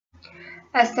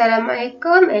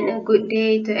Assalamualaikum and a good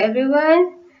day to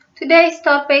everyone. Today's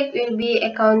topic will be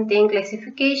accounting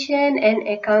classification and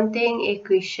accounting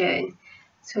equation.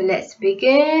 So let's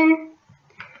begin.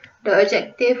 The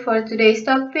objective for today's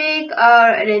topic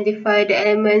are identify the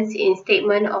elements in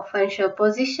statement of financial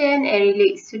position and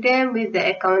relates to them with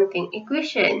the accounting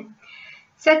equation.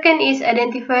 Second is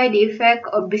identify the effect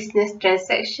of business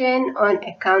transaction on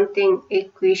accounting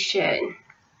equation.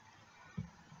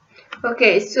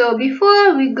 Okay, so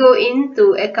before we go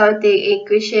into accounting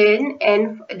equation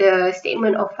and the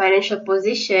statement of financial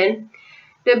position,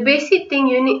 the basic thing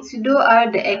you need to do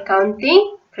are the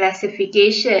accounting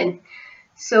classification.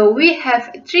 So we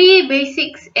have three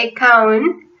basics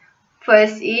account.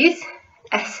 First is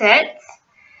assets,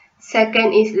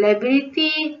 second is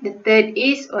liability, the third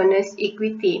is owner's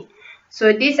equity.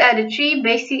 So these are the three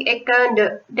basic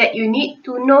accounts that you need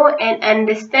to know and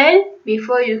understand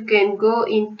before you can go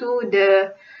into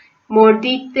the more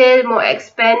detailed, more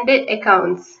expanded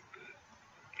accounts.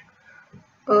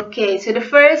 Okay, so the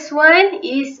first one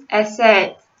is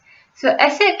asset. So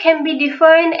asset can be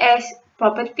defined as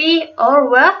property or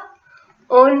wealth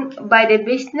owned by the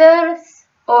business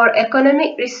or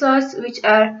economic resource which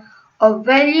are of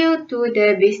value to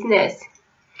the business.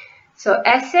 So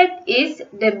asset is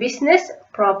the business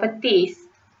properties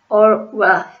or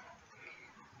wealth.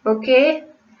 Okay,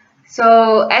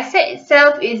 so asset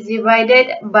itself is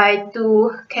divided by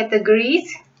two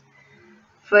categories.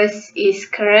 First is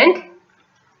current,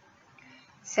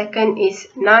 second is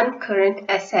non-current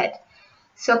asset.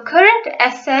 So current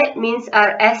asset means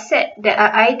are assets that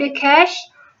are either cash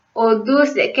or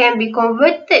those that can be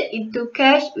converted into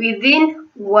cash within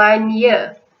 1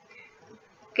 year.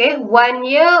 Okay, 1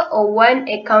 year or one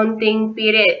accounting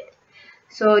period.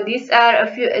 So these are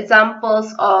a few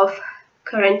examples of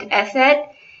current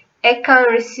asset: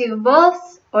 account receivables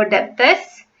or debtors,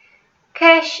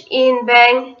 cash in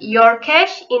bank, your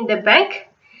cash in the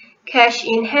bank, cash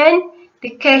in hand,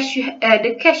 the cash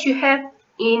you have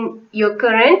in your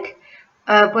current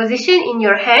position in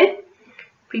your hand,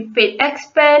 prepaid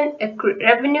expense, accrued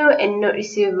revenue, and note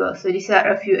receivable. So these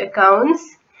are a few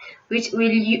accounts which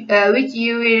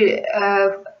you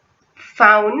will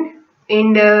found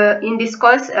in this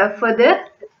course further.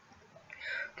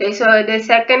 Okay, so the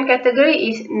second category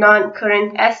is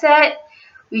non-current asset,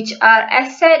 which are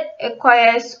asset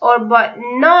acquired or bought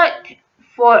not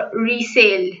for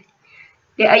resale.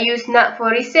 They are used not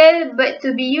for resale but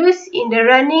to be used in the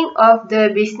running of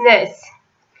the business.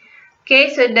 Okay,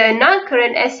 so the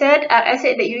non-current asset are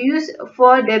assets that you use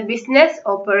for the business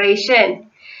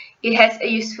operation. It has a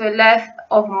useful life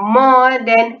of more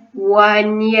than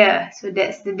 1 year. So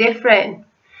that's the difference.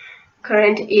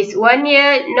 Current is 1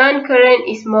 year, non-current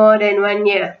is more than 1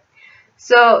 year.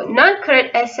 So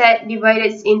non-current asset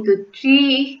divided into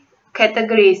three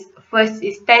categories. First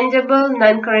is tangible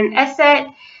non-current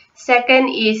asset. Second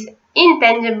is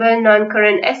intangible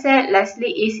non-current asset.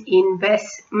 Lastly is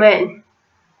investment.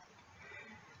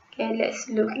 Okay, let's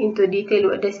look into detail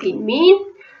what does it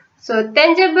mean. So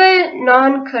tangible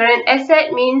non-current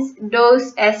asset means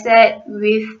those assets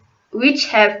which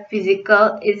have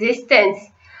physical existence.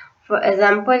 For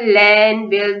example,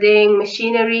 land, building,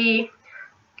 machinery.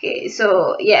 Okay,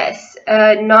 so yes,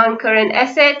 non-current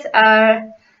assets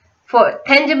are for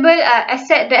tangible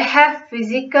assets that have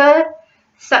physical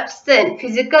substance,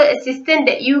 physical existence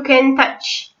that you can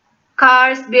touch.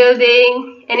 Cars,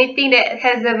 building, anything that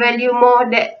has a value more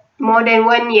than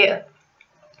 1 year.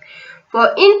 For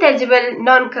intangible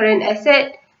non-current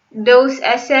asset, those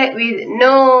assets with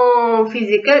no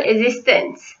physical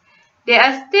existence. They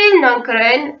are still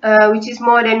non-current, which is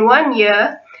more than 1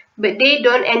 year, but they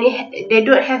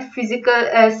don't have physical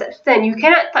substance. You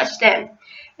cannot touch them.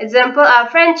 Example are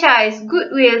franchise,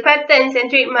 goodwill, patents, and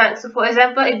trademarks. So for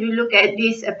example, if you look at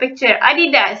this picture,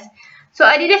 Adidas. So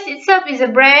Adidas itself is a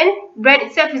brand. Brand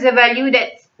itself is a value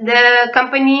that the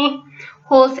company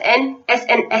holds as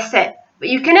an asset. But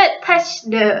you cannot touch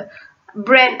the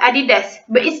brand Adidas,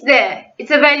 but it's there. It's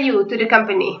a value to the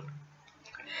company.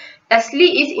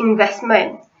 Lastly is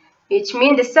investment, which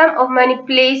means the sum of money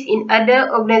placed in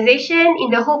other organizations in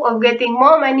the hope of getting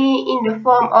more money in the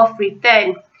form of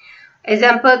return.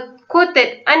 Example,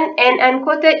 quoted and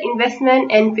unquoted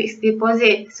investment and fixed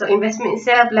deposit. So investment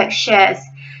itself like shares.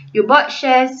 You bought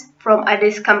shares from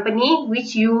others company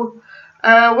which you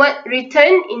want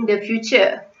return in the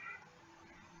future.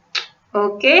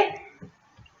 Okay.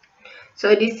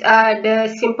 So these are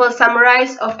the simple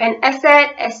summarize of an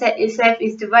asset. Asset itself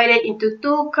is divided into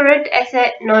two: current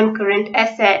asset, non-current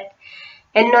asset.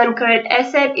 And non-current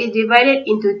asset is divided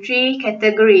into three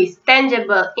categories: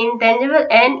 tangible, intangible,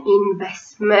 and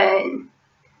investment.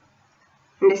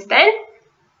 Understand?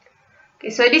 Okay,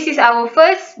 so this is our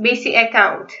first basic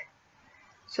account.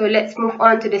 So let's move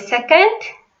on to the second.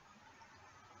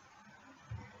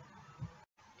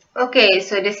 Okay,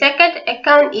 so the second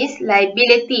account is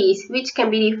liabilities, which can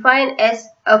be defined as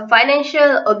a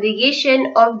financial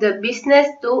obligation of the business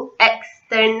to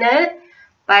external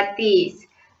parties.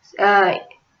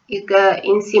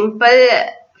 In simple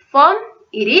form,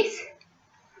 it is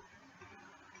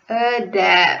a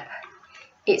debt.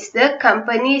 It's the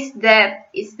company's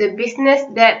debt. It's the business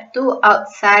debt to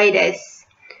outsiders.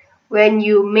 When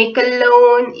you make a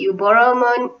loan, you borrow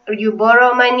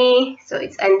money, so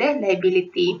it's under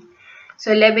liability.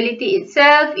 So liability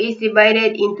itself is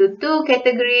divided into two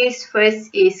categories.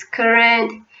 First is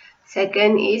current,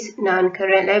 second is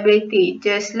non-current liability,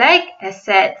 just like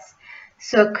assets.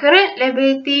 So current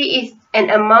liability is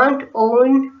an amount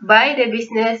owned by the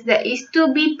business that is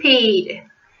to be paid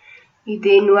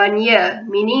within 1 year,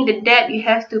 meaning the debt you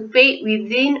have to pay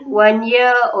within 1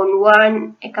 year on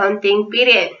one accounting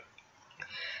period.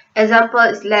 Example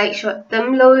is like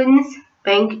short-term loans,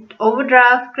 bank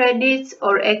overdraft credits,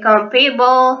 or account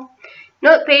payable,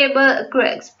 note payable, accrued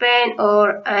expense,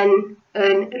 or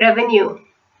unearned revenue.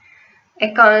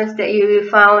 Accounts that you will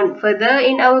find further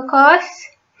in our course.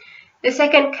 The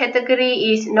second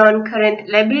category is non-current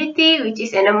liability, which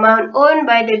is an amount owned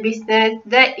by the business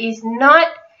that is not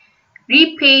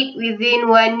repaid within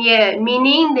 1 year,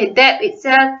 meaning the debt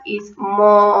itself is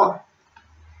more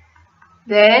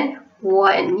than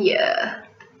 1 year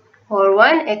or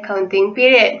one accounting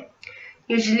period.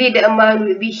 Usually the amount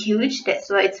will be huge,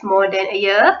 that's why it's more than a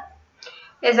year.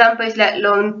 Examples like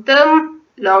long-term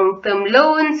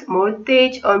loans,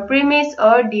 mortgage on premise,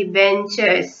 or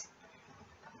debentures.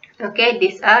 Okay,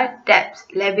 these are debts.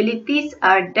 Liabilities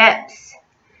are debts.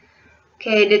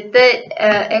 Okay, the third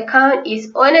account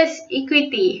is owner's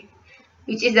equity,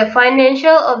 which is the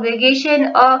financial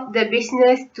obligation of the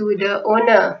business to the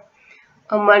owner,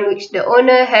 among which the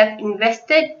owner have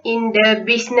invested in the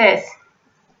business.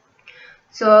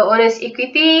 So owner's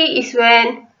equity is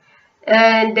when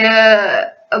the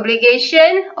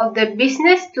obligation of the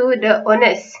business to the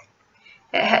owners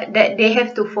that they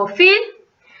have to fulfill.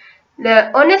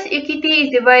 The owner's equity is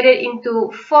divided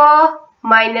into 4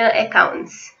 minor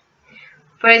accounts.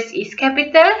 First is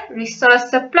capital, resource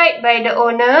supplied by the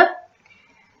owner.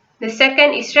 The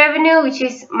second is revenue, which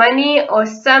is money or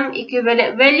some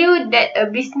equivalent value that a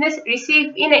business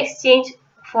receives in exchange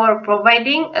for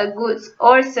providing a goods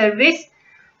or service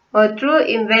or through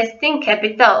investing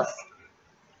capitals.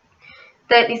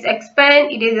 Third is expense.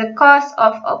 It is a cost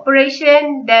of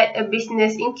operation that a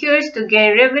business incurs to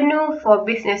gain revenue for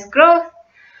business growth.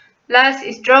 Last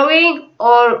is drawing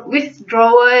or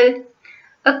withdrawal.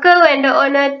 Occur when the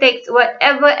owner takes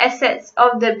whatever assets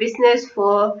of the business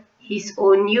for his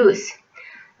own use.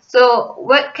 So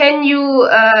what can you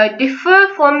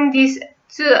differ from these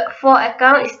 4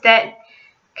 accounts is that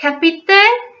capital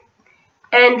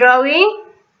and drawing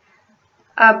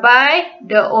are by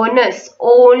the owners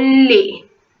only,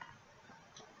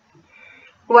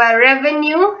 while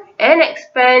revenue and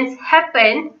expense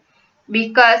happen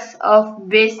because of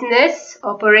business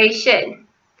operation.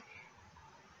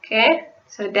 Okay,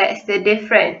 so that's the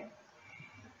difference.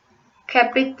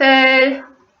 Capital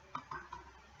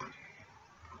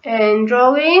and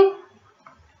drawing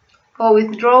or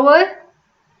withdrawal,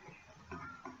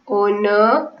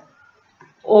 owner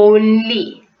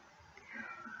only,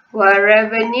 while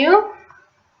revenue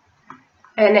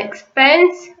and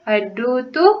expense are due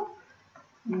to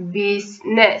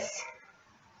business.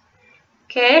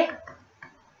 Okay,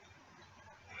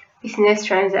 business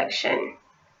transaction.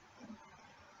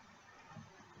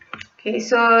 Okay,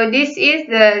 so this is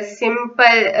the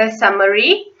simple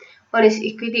summary. Owner's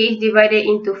equity is divided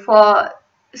into 4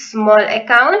 small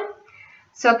accounts.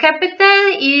 So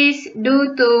capital is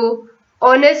due to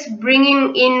owners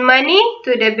bringing in money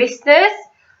to the business.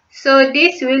 So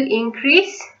this will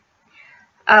increase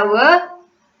our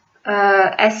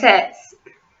assets.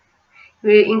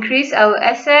 Will increase our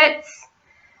assets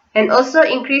and also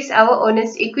increase our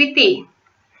owner's equity.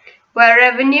 While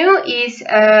revenue is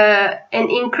an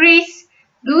increase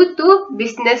due to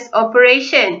business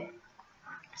operation.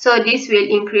 So this will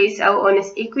increase our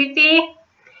owner's equity.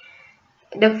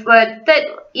 The third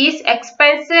is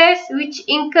expenses,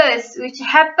 which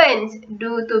happens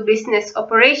due to business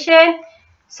operation,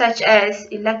 such as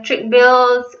electric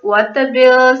bills, water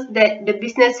bills that the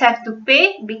business have to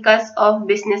pay because of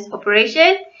business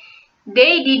operation.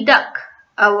 They deduct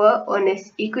our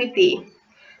owner's equity.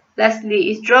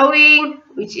 Lastly is drawing,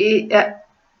 which is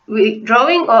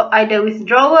drawing or either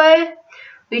withdrawal,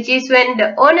 which is when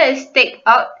the owners take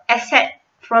out asset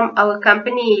from our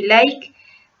company. Like,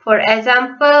 for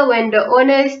example, when the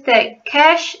owners take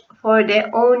cash for their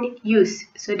own use.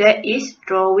 So that is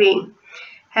drawing.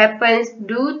 Happens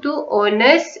due to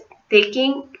owners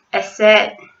taking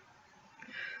asset.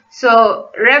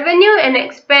 So revenue and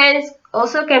expense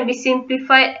also can be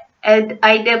simplified as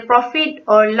either profit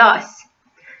or loss.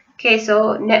 Okay,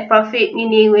 so net profit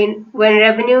meaning when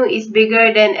revenue is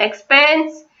bigger than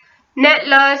expense. Net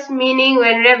loss meaning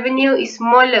when revenue is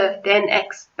smaller than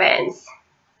expense.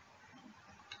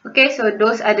 Okay, so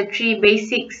those are the three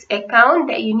basics account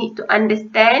that you need to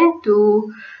understand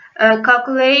to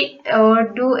calculate or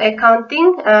do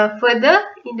accounting further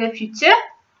in the future.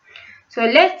 So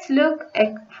let's look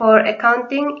for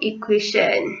accounting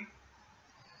equation.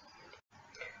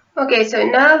 Okay, so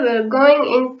now we're going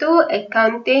into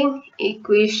accounting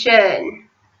equation.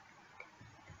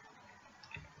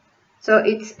 So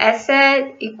it's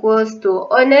asset equals to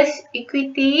owner's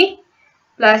equity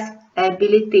plus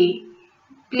liability.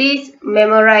 Please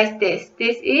memorize this.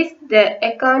 This is the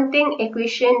accounting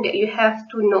equation that you have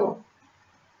to know.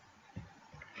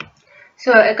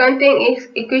 So accounting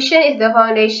equation is the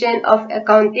foundation of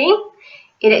accounting.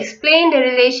 It explains the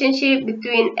relationship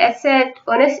between asset,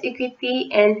 owner's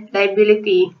equity, and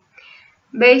liability.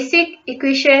 Basic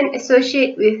equation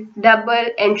associated with double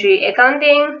entry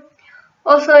accounting,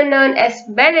 also known as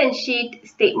balance sheet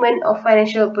statement of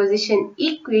financial position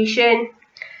equation.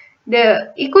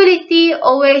 The equality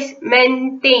always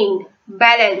maintain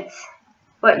balance.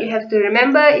 What you have to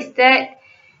remember is that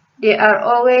they are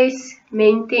always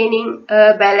maintaining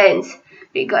a balance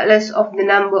regardless of the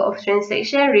number of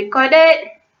transactions recorded.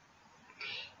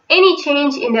 Any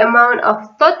change in the amount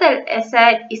of total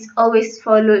asset is always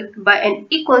followed by an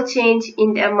equal change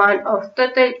in the amount of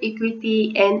total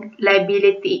equity and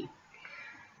liability.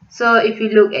 So if you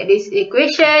look at this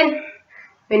equation,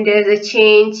 when there's a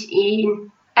change in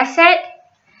asset,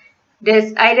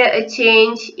 there's either a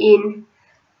change in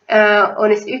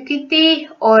owner's equity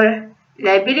or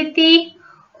liability,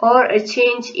 or a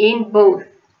change in both.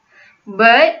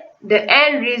 But the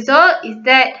end result is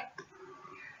that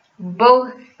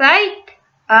both sides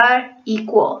are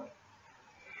equal.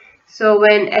 So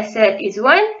when asset is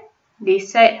 1,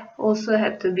 this side also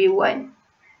have to be 1.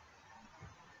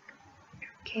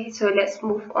 Okay, so let's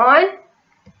move on.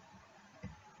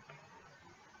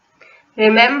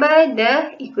 Remember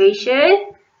the equation.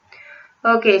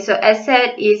 Okay, so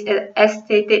asset is, as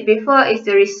stated before, is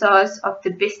the resource of the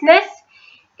business,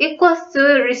 equals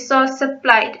to resource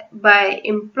supplied by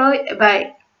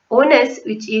owners,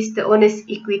 which is the owner's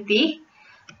equity.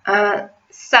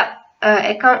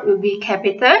 Account will be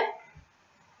capital.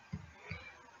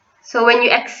 So when you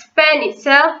expand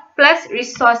itself plus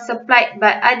resource supplied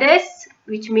by others,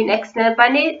 which means external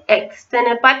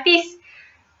parties,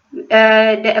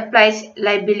 that applies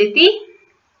liability.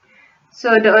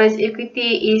 So the owner's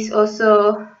equity is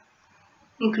also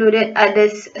included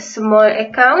others small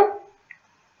account.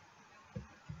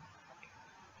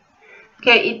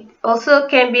 Okay, it also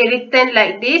can be written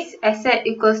like this: asset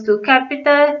equals to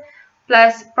capital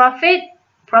plus profit.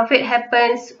 Profit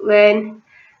happens when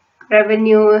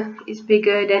revenue is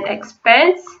bigger than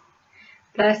expense,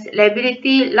 plus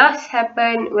liability. Loss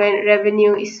happens when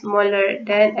revenue is smaller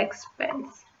than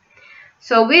expense.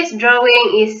 So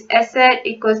withdrawing is asset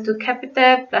equals to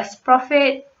capital plus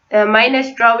profit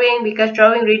minus drawing, because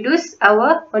drawing reduces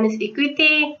our owner's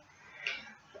equity,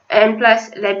 and plus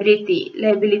liability.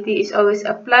 Liability is always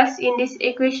a plus in this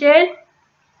equation.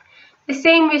 The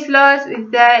same with loss, with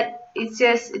that it's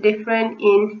just different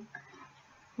in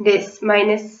this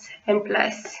minus and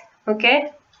plus.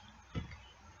 Okay.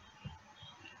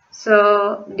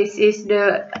 So this is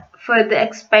the further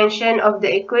expansion of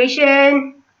the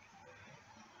equation.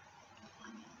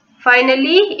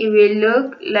 Finally, it will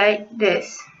look like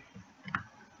this.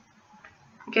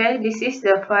 Okay, this is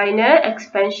the final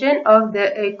expansion of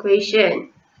the equation.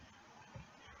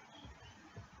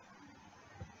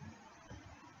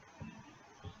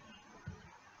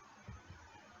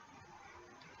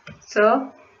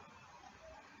 So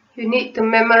you need to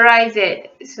memorize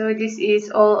it. So this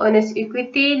is all owner's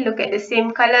equity. Look at the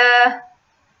same color.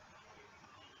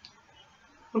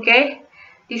 Okay,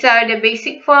 these are the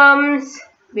basic forms.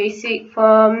 But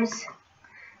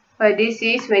this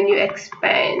is when you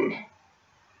expand.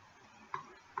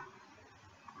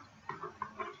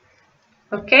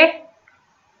 Okay,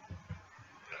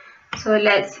 so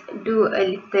let's do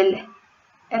a little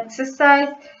exercise.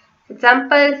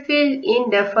 Example, fill in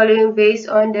the following based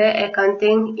on the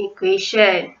accounting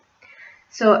equation.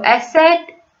 So asset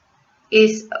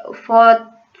is for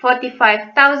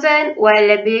 45,000 while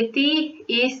liability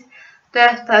is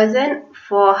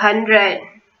 12,400.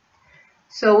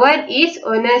 So what is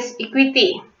owner's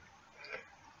equity?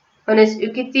 Owner's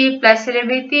equity plus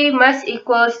liability must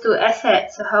equals to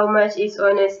asset. So how much is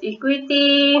owner's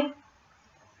equity?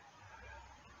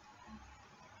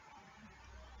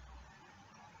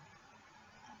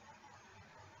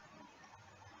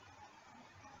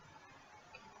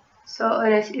 So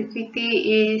owner's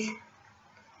equity is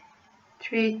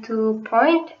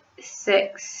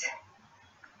 32.6.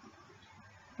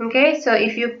 Okay, so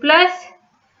if you plus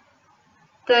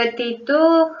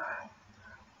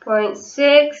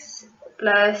 32.6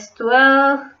 plus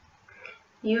 12,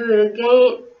 you will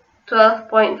gain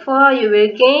 12.4, you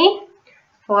will gain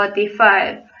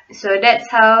 45. So that's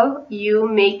how you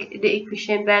make the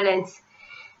equation balance.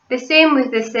 The same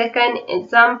with the second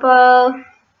example.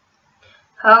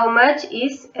 How much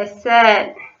is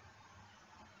asset?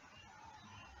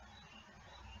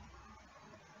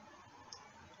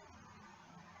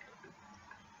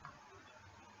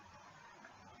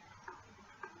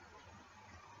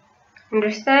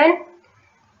 Understand?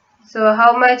 So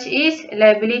how much is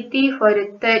liability for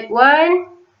the third one?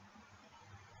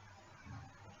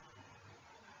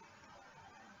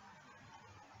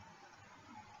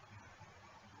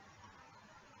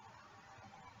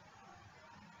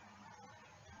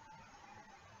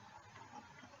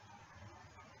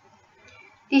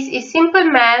 This is simple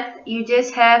math. You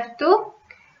just have to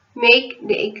make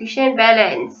the equation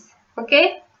balance.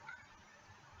 Okay?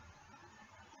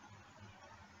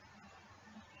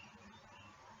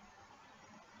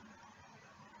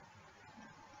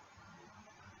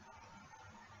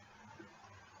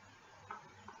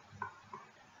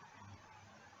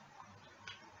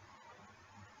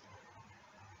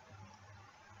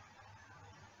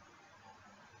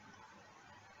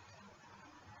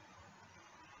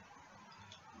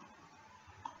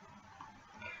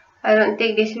 I don't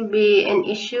think this will be an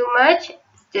issue much.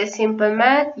 It's just simple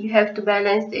math. You have to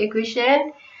balance the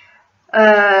equation.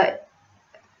 It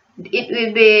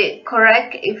will be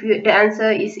correct if the answer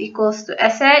is equals to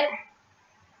asset.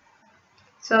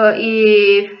 So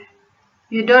if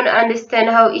you don't understand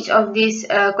how each of these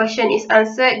question is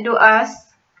answered, do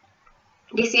ask.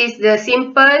 This is the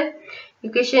simple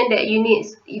equation that you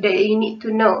need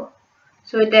to know,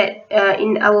 so that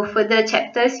in our further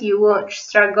chapters you won't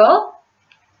struggle.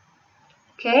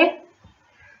 Okay,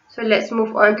 so let's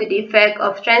move on to the effect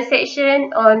of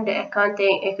transaction on the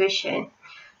accounting equation.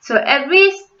 So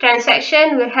every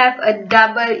transaction will have a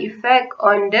double effect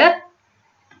on the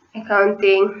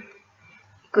accounting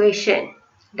equation.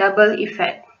 Double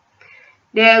effect.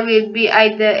 There will be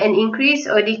either an increase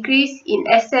or decrease in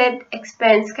asset,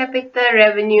 expense, capital,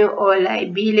 revenue, or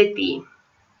liability.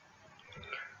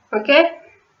 Okay,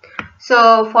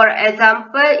 so for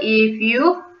example, if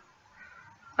you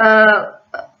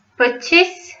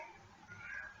purchase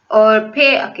or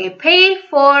pay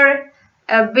for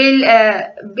a bill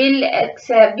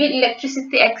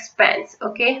electricity expense.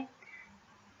 Okay,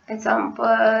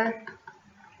 example,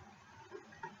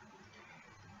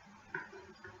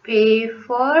 pay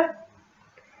for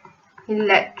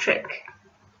electric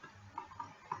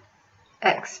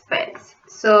expense.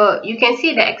 So you can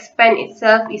see the expense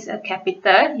itself is a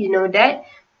capital, you know that,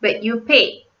 but you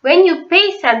pay. When you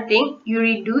pay something, you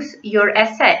reduce your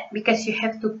asset because you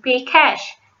have to pay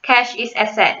cash. Cash is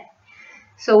asset.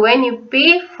 So when you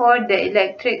pay for the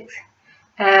electric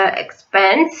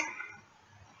expense,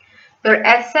 your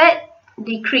asset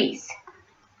decrease.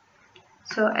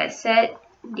 So asset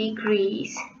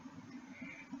decrease.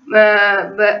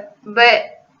 But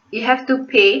you have to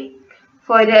pay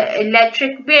for the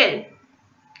electric bill,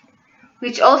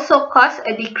 which also cause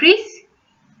a decrease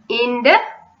in the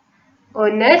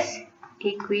owner's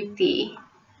equity.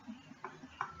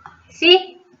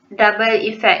 See, double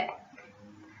effect.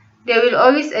 There will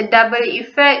always a double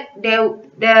effect. There will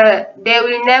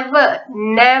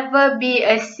never be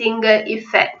a single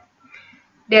effect.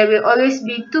 There will always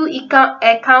be two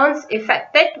accounts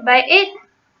affected by it.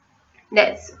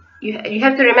 That's you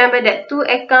have to remember that two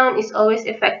accounts is always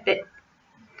affected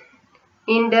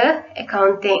in the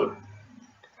accounting.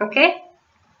 Okay,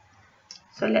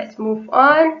 so let's move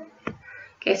on.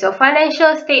 Okay, so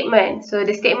financial statement. So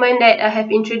the statement that I have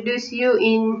introduced you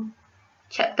in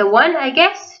chapter 1, I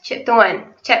guess. Chapter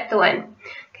 1.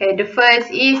 Okay, the first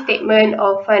is statement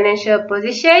of financial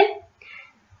position,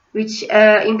 which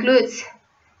includes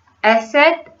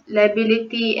asset,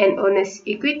 liability, and owner's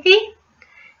equity.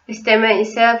 The statement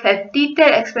itself has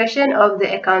detailed expression of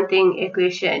the accounting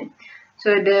equation.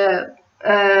 So the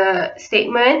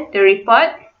statement, the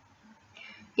report,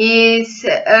 is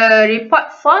a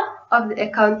report form of the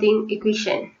accounting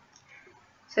equation.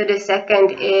 So the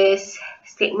second is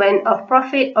statement of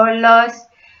profit or loss.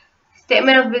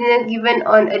 statement of business given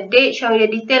on a date showing the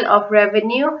detail of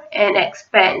revenue and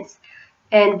expense.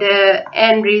 And the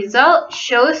end result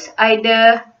shows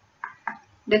either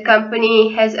the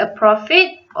company has a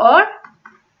profit or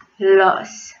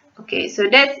loss. Okay, so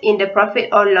that's in the profit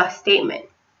or loss statement.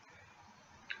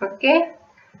 Okay,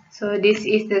 so this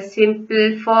is the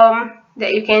simple form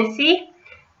that you can see.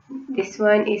 This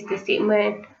one is the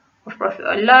statement of profit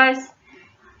or loss,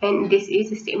 and this is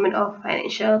the statement of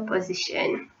financial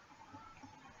position.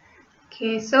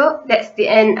 Okay, so that's the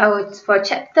end for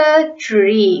chapter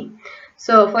 3.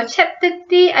 So for chapter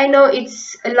 3, I know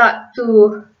it's a lot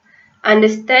to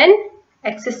understand.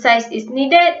 Exercise is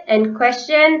needed and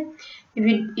question.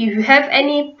 If you have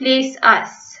any, please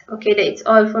ask. Okay, that's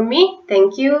all for me.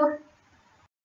 Thank you.